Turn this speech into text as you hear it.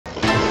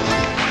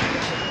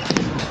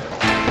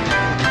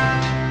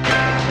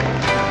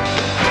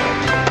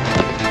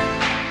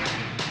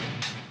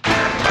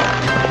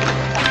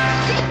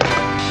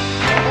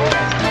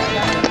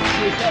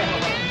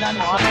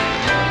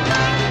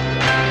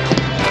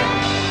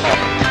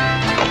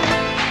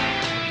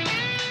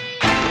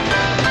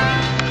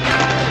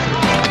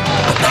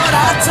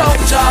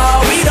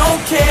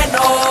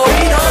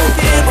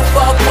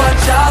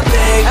y'all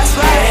think. That's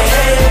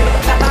right.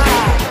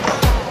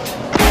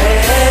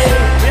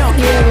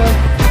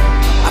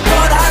 I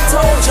thought I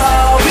told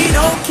y'all we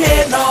don't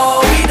care,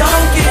 no, we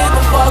don't give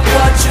a fuck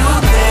what you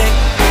think.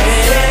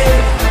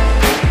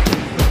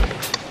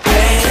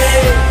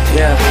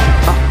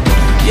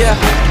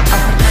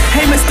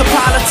 Hey, Mr.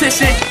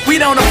 Politician, we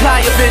don't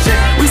apply your vision.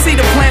 We see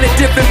the planet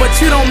different, but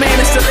you don't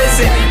manage to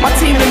listen. My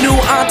team, the new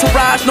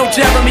entourage, no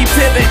Jeremy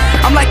Piven.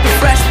 I'm like the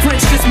Fresh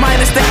Prince, just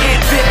minus the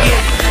amphibian.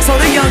 So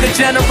the younger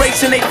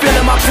generation, they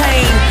feeling my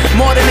pain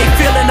more than they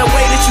feeling the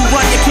way that you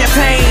run your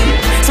campaign.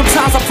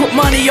 Sometimes I put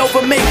money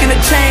over making a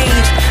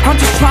change. I'm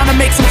just trying to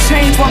make some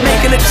change while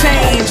making a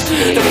change.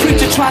 The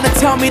preacher trying to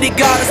tell me that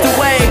God is the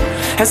way,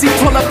 as he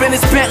pull up in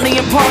his Bentley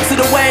and parks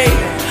it away.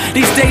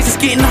 These days it's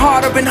getting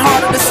harder and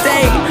harder to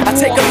stay. I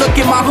take a look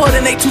at my hood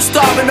and they too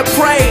starving to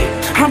pray.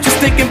 I'm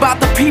just thinking about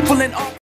the people in